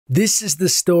This is the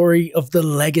story of the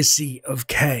legacy of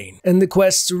Cain, and the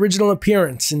quest's original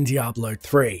appearance in Diablo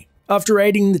 3. After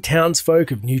aiding the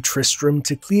townsfolk of New Tristram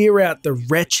to clear out the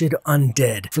wretched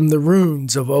undead from the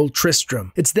ruins of Old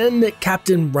Tristram, it's then that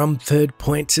Captain Rumford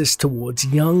points us towards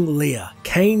young Leah,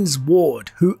 Cain's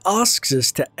ward, who asks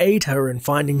us to aid her in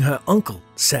finding her uncle,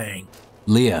 saying,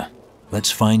 "Leah, let's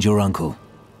find your uncle."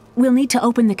 "We'll need to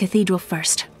open the cathedral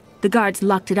first. The guards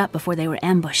locked it up before they were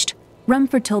ambushed.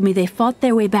 Rumford told me they fought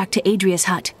their way back to Adria's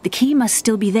hut. The key must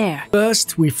still be there."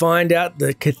 First, we find out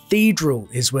the cathedral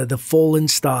is where the fallen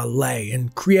star lay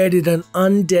and created an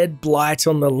undead blight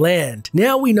on the land.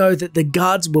 Now we know that the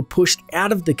guards were pushed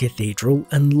out of the cathedral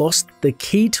and lost the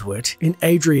key to it in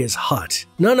Adria's hut.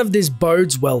 None of this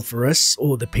bodes well for us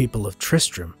or the people of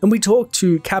Tristram, and we talk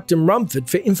to Captain Rumford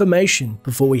for information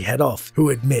before we head off,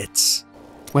 who admits,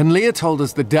 "When Leah told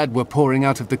us the dead were pouring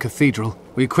out of the cathedral,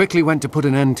 we quickly went to put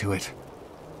an end to it.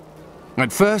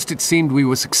 At first it seemed we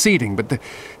were succeeding,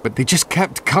 but they just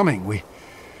kept coming.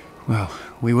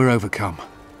 We were overcome.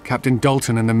 Captain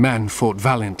Dalton and the men fought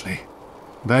valiantly.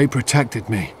 They protected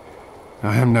me.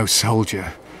 I am no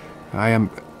soldier. I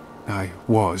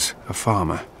was a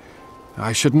farmer.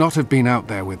 I should not have been out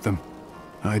there with them.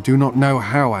 I do not know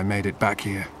how I made it back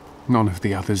here. None of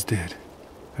the others did.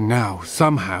 And now,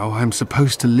 somehow, I'm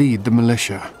supposed to lead the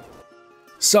militia."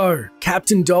 So,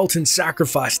 Captain Dalton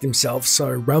sacrificed himself so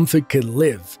Rumford could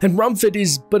live, and Rumford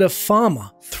is but a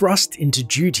farmer thrust into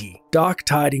duty. Dark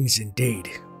tidings indeed.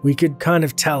 We could kind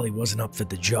of tell he wasn't up for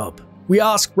the job. We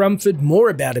ask Rumford more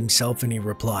about himself and he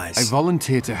replies, "I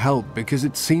volunteered to help because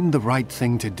it seemed the right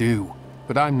thing to do,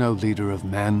 but I'm no leader of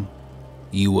men."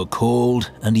 You were called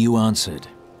and you answered.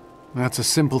 "That's a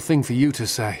simple thing for you to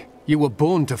say. You were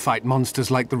born to fight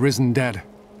monsters like the risen dead.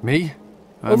 Me?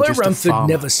 I'm Although just a Rumford farmer."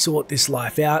 never sought this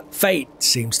life out, fate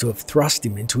seems to have thrust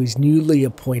him into his newly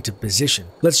appointed position.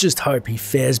 Let's just hope he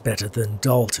fares better than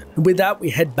Dalton. And with that, we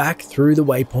head back through the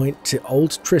waypoint to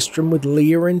Old Tristram with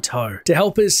Leah in tow to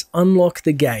help us unlock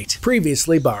the gate,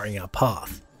 previously barring our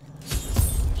path.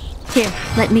 Here,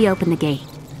 let me open the gate.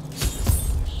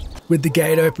 With the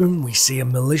gate open, we see a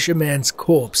militiaman's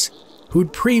corpse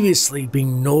who'd previously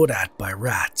been gnawed at by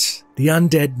rats. The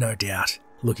undead, no doubt,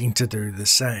 looking to do the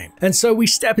same. And so we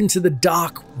step into the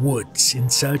dark woods in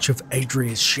search of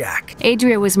Adria's shack.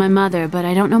 Adria was my mother, but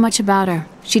I don't know much about her.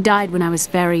 She died when I was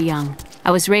very young.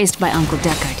 I was raised by Uncle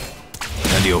Deckard.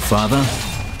 And your father?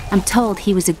 I'm told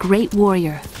he was a great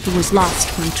warrior who was lost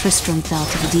when Tristram fell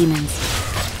to the demons.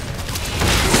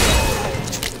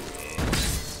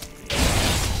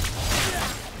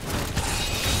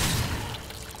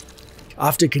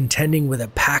 After contending with a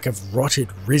pack of rotted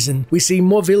risen, we see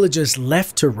more villagers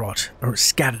left to rot or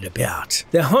scattered about,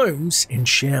 their homes in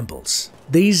shambles.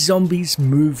 These zombies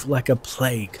move like a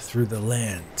plague through the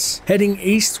lands. Heading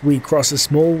east, we cross a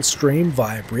small stream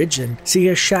via bridge and see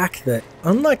a shack that,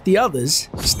 unlike the others,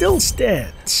 still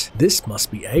stands. This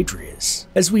must be Adria's.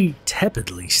 As we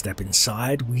tepidly step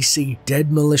inside, we see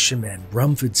dead militiamen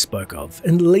Rumford spoke of,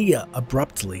 and Leah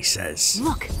abruptly says,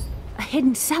 "Look, a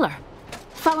hidden cellar.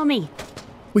 Follow me."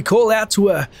 We call out to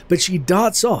her, but she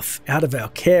darts off out of our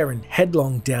care and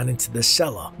headlong down into the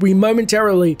cellar. We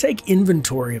momentarily take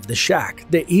inventory of the shack.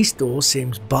 The east door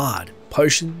seems barred.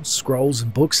 Potions, scrolls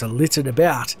and books are littered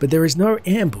about, but there is no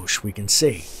ambush we can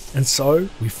see. And so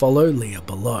we follow Leah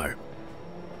below.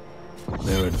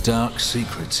 There are dark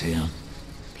secrets here.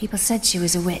 People said she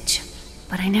was a witch,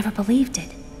 but I never believed it.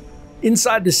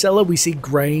 Inside the cellar, we see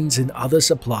grains and other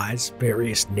supplies,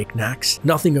 various knickknacks,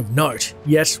 nothing of note.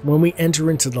 Yet, when we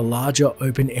enter into the larger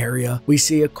open area, we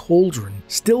see a cauldron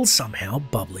still somehow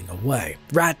bubbling away.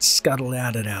 Rats scuttle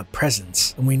out at our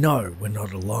presence, and we know we're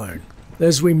not alone.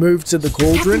 As we move to the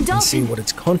cauldron and see what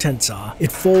its contents are,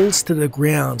 it falls to the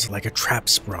ground like a trap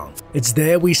sprung. It's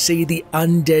there we see the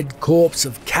undead corpse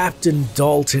of Captain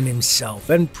Dalton himself,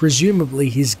 and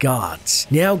presumably his guards,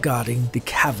 now guarding the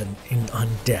cavern in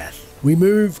undeath. We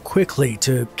move quickly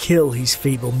to kill his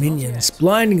feeble minions,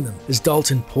 blinding them as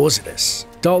Dalton paws at us.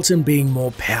 Dalton, being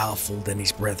more powerful than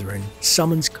his brethren,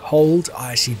 summons cold,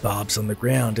 icy barbs on the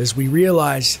ground as we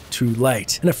realize too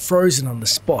late and are frozen on the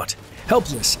spot,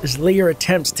 helpless as Leah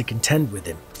attempts to contend with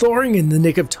him. Thawing in the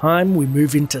nick of time, we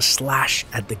move in to slash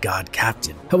at the guard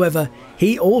captain. However,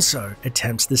 he also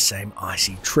attempts the same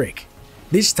icy trick.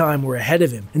 This time we're ahead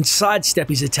of him and sidestep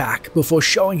his attack before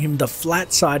showing him the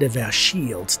flat side of our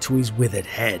shield to his withered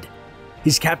head.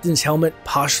 His captain's helmet,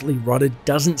 partially rotted,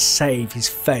 doesn't save his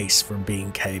face from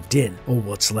being caved in, or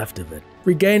what's left of it.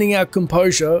 Regaining our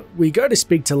composure, we go to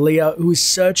speak to Leah, who is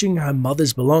searching her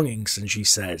mother's belongings, and she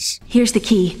says, "Here's the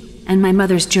key, and my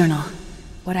mother's journal.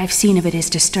 What I've seen of it is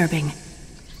disturbing.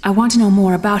 I want to know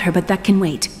more about her, but that can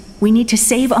wait. We need to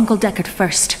save Uncle Deckard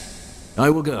first.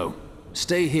 I will go.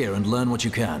 Stay here and learn what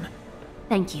you can.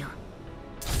 Thank you.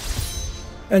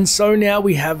 And so now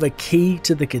we have a key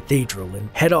to the cathedral and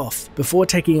head off before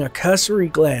taking a cursory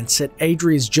glance at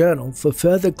Adria's journal for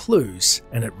further clues,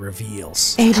 and it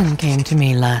reveals. Aiden came to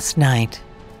me last night.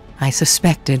 I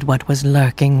suspected what was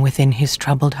lurking within his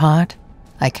troubled heart.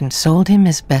 I consoled him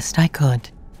as best I could.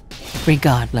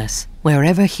 Regardless,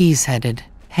 wherever he's headed,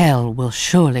 hell will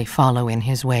surely follow in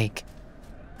his wake.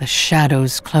 The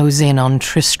shadows close in on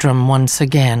Tristram once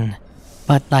again,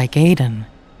 but like Aiden,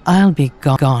 I'll be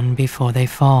gone before they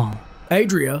fall.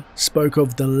 Adria spoke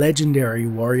of the legendary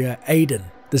warrior Aiden,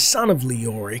 the son of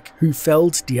Leoric, who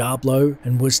felled Diablo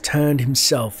and was turned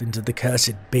himself into the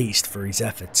cursed beast for his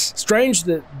efforts. Strange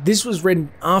that this was written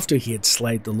after he had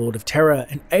slayed the Lord of Terror,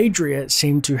 and Adria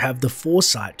seemed to have the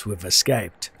foresight to have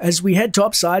escaped. As we head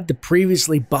topside, the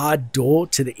previously barred door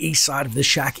to the east side of the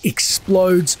shack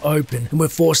explodes open, and we're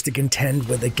forced to contend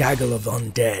with a gaggle of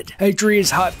undead.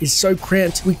 Adria's hut is so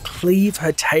cramped, we cleave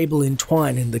her table in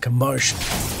twine in the commotion.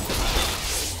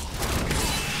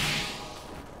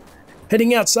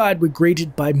 Heading outside, we're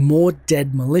greeted by more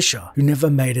dead militia who never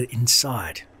made it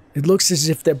inside. It looks as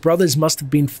if their brothers must have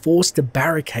been forced to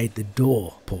barricade the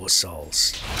door, poor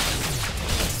souls.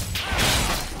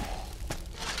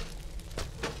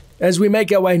 As we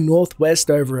make our way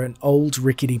northwest over an old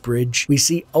rickety bridge, we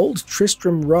see Old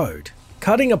Tristram Road.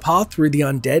 Cutting a path through the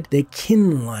undead, their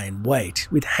kin lie in wait,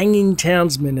 with hanging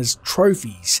townsmen as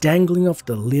trophies dangling off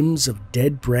the limbs of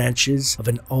dead branches of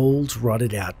an old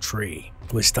rotted out tree.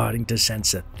 We're starting to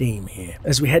sense a theme here.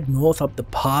 As we head north up the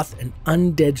path, an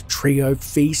undead trio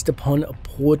feast upon a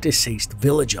poor deceased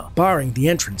villager, barring the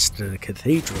entrance to the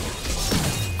cathedral.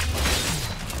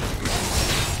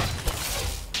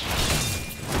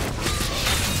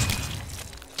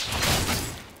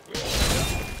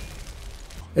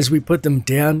 As we put them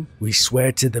down, we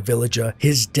swear to the villager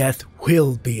his death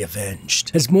will be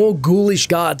avenged, as more ghoulish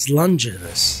guards lunge at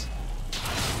us.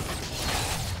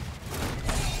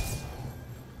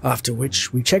 After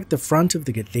which, we check the front of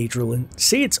the cathedral and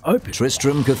see it's open.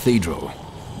 Tristram Cathedral.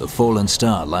 The fallen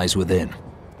star lies within.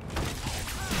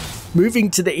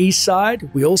 Moving to the east side,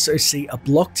 we also see a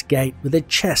blocked gate with a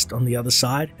chest on the other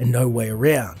side and no way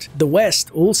around. The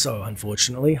west also,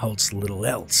 unfortunately, holds little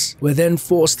else. We're then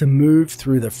forced to move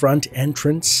through the front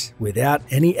entrance without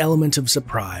any element of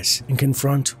surprise and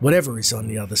confront whatever is on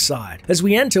the other side. As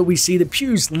we enter, we see the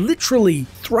pews literally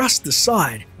thrust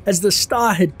aside as the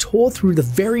star had tore through the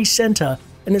very center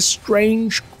and a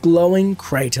strange glowing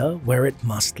crater where it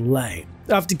must lay.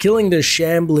 After killing the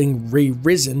shambling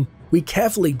re-risen, we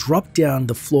carefully drop down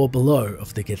the floor below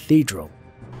of the cathedral.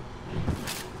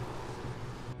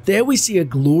 There we see a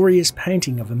glorious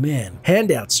painting of a man,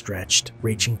 hand outstretched,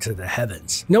 reaching to the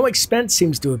heavens. No expense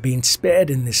seems to have been spared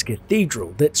in this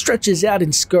cathedral that stretches out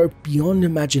in scope beyond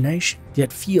imagination,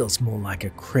 yet feels more like a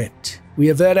crypt. We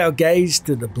avert our gaze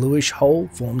to the bluish hole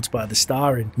formed by the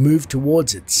star and move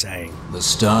towards it, saying, "The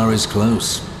star is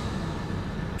close."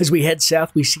 As we head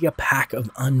south, we see a pack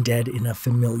of undead in a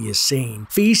familiar scene,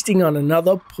 feasting on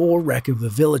another poor wreck of a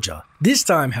villager. This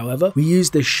time, however, we use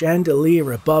the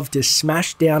chandelier above to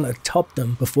smash down atop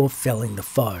them before felling the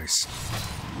foes.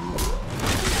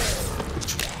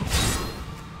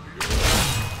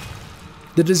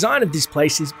 The design of this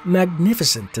place is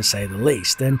magnificent to say the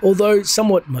least, and although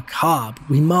somewhat macabre,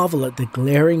 we marvel at the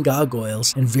glaring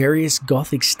gargoyles and various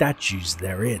gothic statues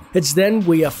therein. It's then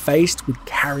we are faced with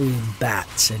carrion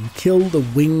bats and kill the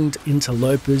winged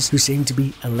interlopers who seem to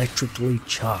be electrically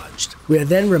charged. We are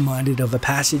then reminded of a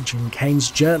passage in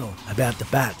Cain's journal about the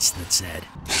bats that said,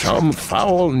 "Some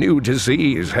foul new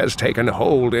disease has taken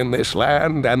hold in this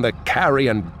land, and the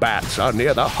carrion bats are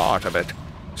near the heart of it.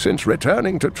 Since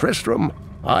returning to Tristram,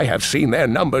 I have seen their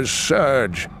numbers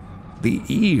surge. The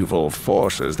evil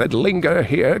forces that linger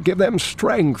here give them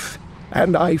strength,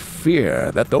 and I fear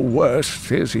that the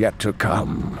worst is yet to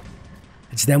come."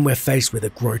 It's then we're faced with a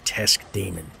grotesque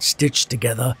demon. Stitched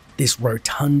together, this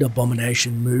rotund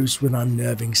abomination moves with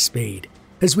unnerving speed.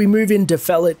 As we move in to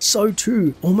fell it, so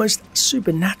too, almost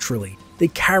supernaturally, the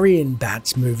carrion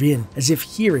bats move in, as if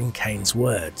hearing Cain's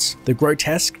words. The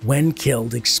grotesque, when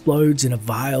killed, explodes in a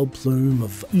vile plume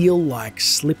of eel-like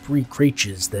slippery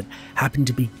creatures that happen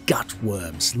to be gut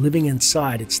worms living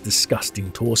inside its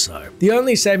disgusting torso. The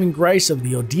only saving grace of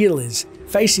the ordeal is,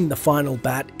 facing the final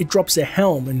bat, it drops a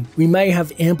helm and we may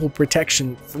have ample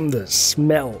protection from the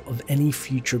smell of any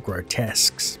future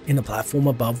grotesques. In the platform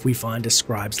above, we find a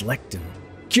scribe's lectern.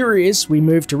 Curious, we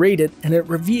move to read it, and it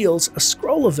reveals a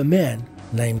scroll of a man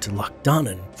named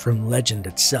Luckdunnen from legend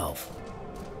itself.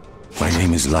 My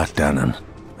name is Lachdanan,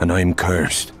 and I'm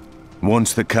cursed.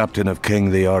 Once the captain of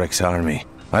King Leoric's army,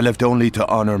 I lived only to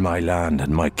honor my land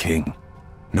and my king.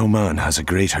 No man has a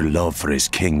greater love for his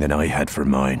king than I had for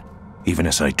mine, even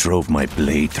as I drove my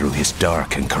blade through his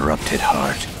dark and corrupted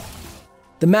heart.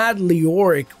 The mad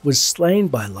Leoric was slain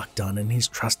by Lachdanan, his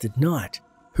trusted knight,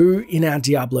 who, in our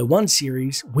Diablo 1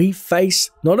 series, we face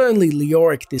not only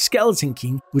Leoric the Skeleton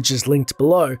King, which is linked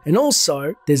below, and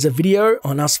also there's a video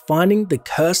on us finding the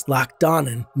cursed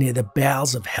Lachdanan near the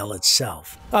bowels of hell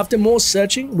itself. After more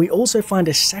searching, we also find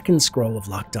a second scroll of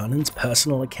Lachdanan's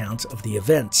personal account of the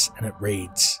events, and it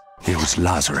reads, It was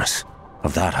Lazarus,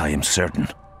 of that I am certain.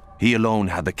 He alone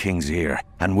had the king's ear,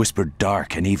 and whispered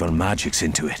dark and evil magics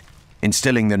into it,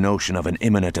 instilling the notion of an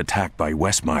imminent attack by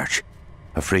Westmarch.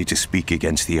 Afraid to speak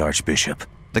against the Archbishop,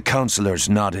 the councillors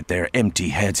nodded their empty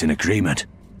heads in agreement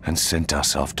and sent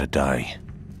us off to die.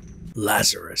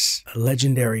 Lazarus, a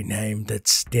legendary name that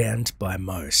stands by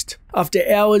most. After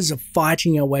hours of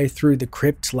fighting our way through the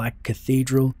crypt-like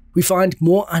cathedral, we find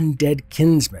more undead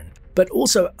kinsmen, but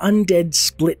also undead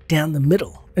split down the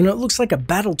middle, and it looks like a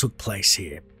battle took place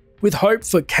here. With hope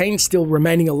for Cain still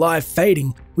remaining alive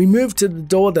fading, we move to the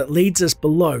door that leads us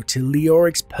below to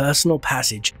Leoric's personal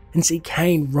passage and see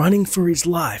Cain running for his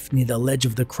life near the ledge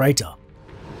of the crater.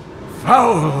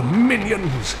 Foul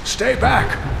minions, stay back!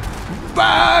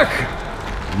 Back!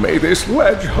 May this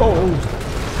ledge hold.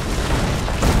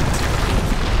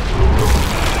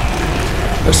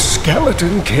 The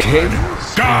Skeleton King.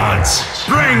 Gods,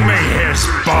 bring me his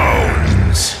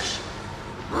bones!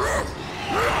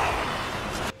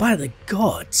 By the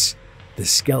gods, the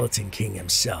Skeleton King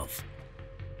himself.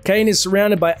 Cain is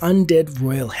surrounded by undead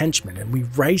royal henchmen, and we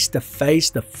race to face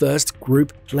the first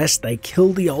group lest they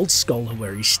kill the old scholar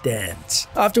where he stands.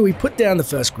 After we put down the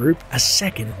first group, a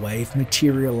second wave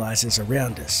materializes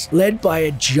around us, led by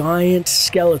a giant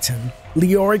skeleton,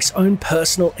 Leoric's own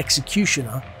personal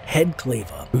executioner,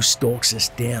 Headcleaver, who stalks us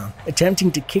down,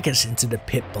 attempting to kick us into the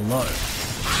pit below.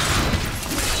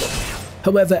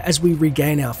 However, as we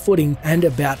regain our footing and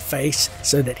about face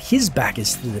so that his back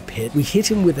is to the pit, we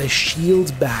hit him with a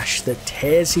shield bash that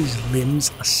tears his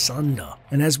limbs asunder.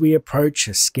 And as we approach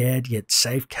a scared yet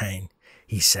safe Cain,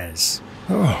 he says,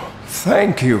 Oh,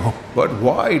 thank you, but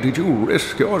why did you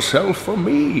risk yourself for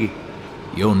me?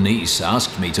 Your niece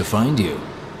asked me to find you,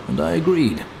 and I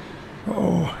agreed.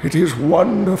 Oh, it is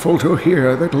wonderful to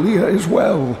hear that Leah is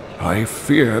well. I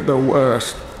feared the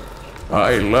worst.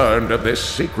 I learned of this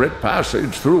secret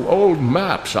passage through old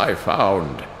maps I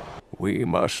found. We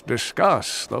must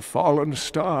discuss the fallen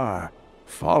star.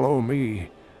 Follow me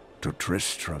to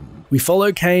Tristram. We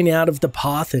follow Cain out of the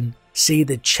path and see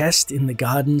the chest in the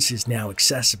gardens is now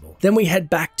accessible. Then we head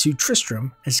back to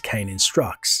Tristram as Cain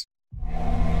instructs.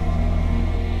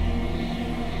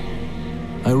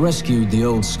 I rescued the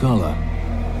old scholar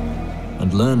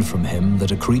and learned from him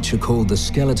that a creature called the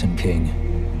Skeleton King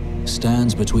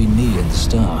stands between me and the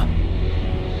star.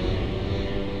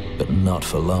 But not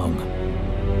for long.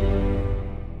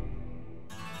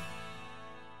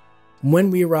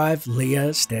 When we arrive,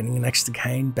 Leah, standing next to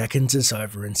Cain, beckons us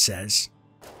over and says,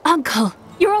 Uncle,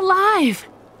 you're alive!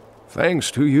 Thanks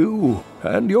to you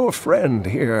and your friend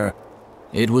here.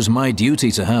 It was my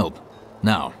duty to help.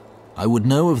 Now, I would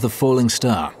know of the falling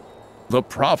star. The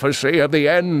prophecy of the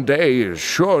end days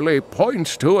surely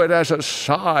points to it as a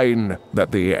sign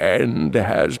that the end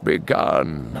has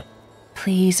begun.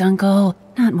 Please, Uncle,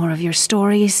 not more of your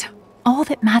stories. All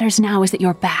that matters now is that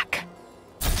you're back.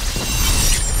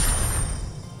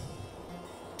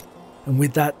 And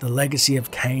with that, the legacy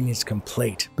of Cain is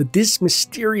complete. But this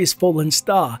mysterious fallen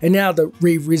star, and now the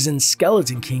re-risen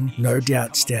Skeleton King, no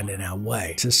doubt stand in our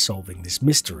way to solving this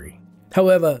mystery.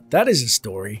 However, that is a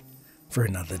story for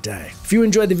another day. If you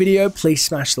enjoyed the video, please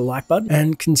smash the like button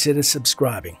and consider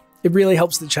subscribing. It really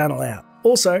helps the channel out.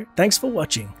 Also, thanks for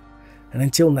watching, and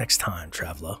until next time,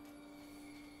 traveler.